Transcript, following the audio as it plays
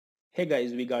Hey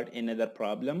guys, we got another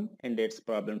problem, and that's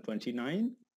problem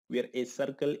 29, where a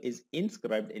circle is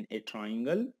inscribed in a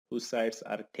triangle whose sides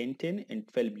are 10, 10 and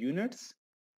 12 units.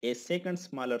 A second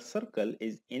smaller circle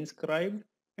is inscribed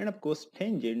and of course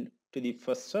tangent to the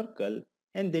first circle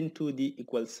and then to the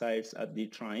equal sides of the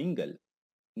triangle.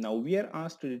 Now we are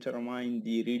asked to determine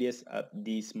the radius of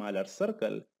the smaller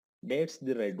circle, that's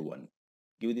the red one.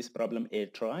 Give this problem a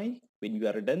try. When you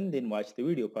are done, then watch the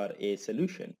video for a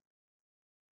solution.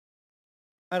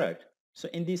 Alright, so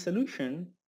in the solution,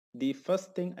 the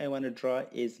first thing I want to draw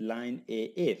is line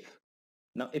AF.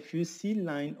 Now if you see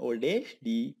line O dash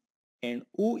D and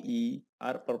OE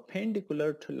are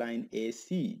perpendicular to line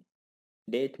AC,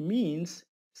 that means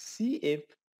CF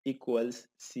equals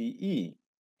CE,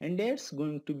 and that's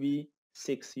going to be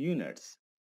 6 units.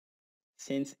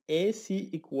 Since AC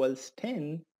equals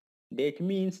 10, that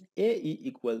means AE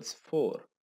equals 4.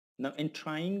 Now in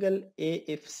triangle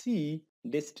AFC,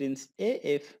 distance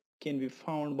AF can be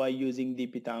found by using the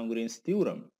Pythagorean's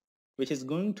theorem, which is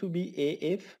going to be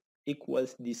AF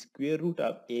equals the square root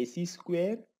of AC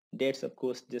square. That's of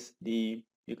course just the,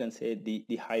 you can say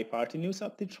the hypotenuse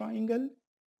of the triangle,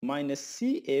 minus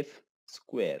CF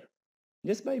square.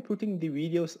 Just by putting the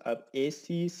videos of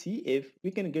ACCF, we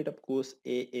can get of course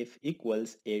AF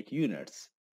equals 8 units.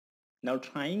 Now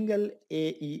triangle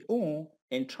AEO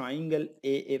and triangle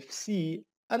AFC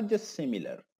are just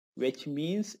similar, which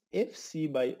means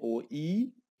FC by OE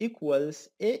equals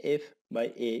AF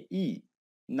by AE.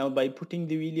 Now by putting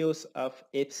the values of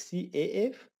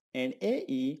FCAF and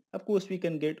AE, of course we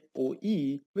can get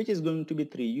OE, which is going to be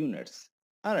 3 units.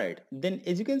 Alright, then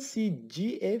as you can see,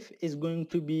 GF is going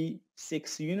to be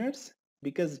 6 units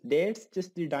because that's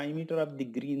just the diameter of the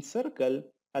green circle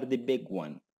or the big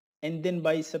one. And then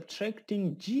by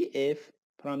subtracting GF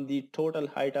from the total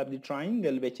height of the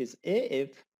triangle, which is AF,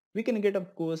 we can get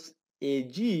of course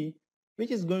AG,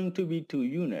 which is going to be 2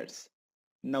 units.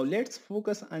 Now let's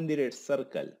focus on the red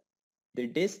circle. The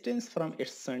distance from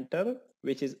its center,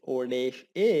 which is O dash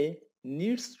A,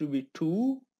 needs to be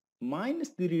 2 minus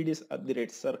the radius of the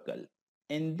red circle.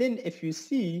 And then if you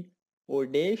see, O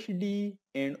dash D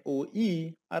and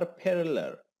OE are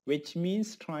parallel, which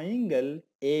means triangle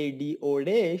ADO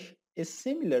dash is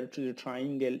similar to the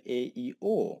triangle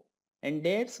AEO. And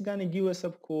that's gonna give us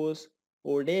of course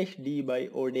O dash D by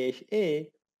O dash A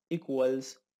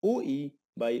equals OE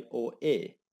by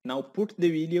OA. Now put the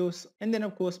videos, and then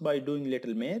of course by doing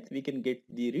little math we can get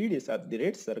the radius of the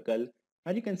red circle,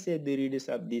 or you can say the radius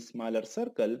of the smaller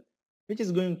circle, which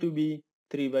is going to be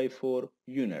 3 by 4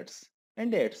 units.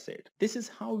 And that's it. This is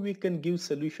how we can give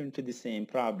solution to the same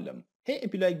problem. Hey,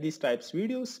 if you like these types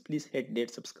videos, please hit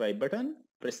that subscribe button,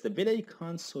 press the bell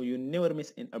icon so you never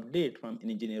miss an update from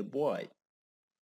an engineer boy.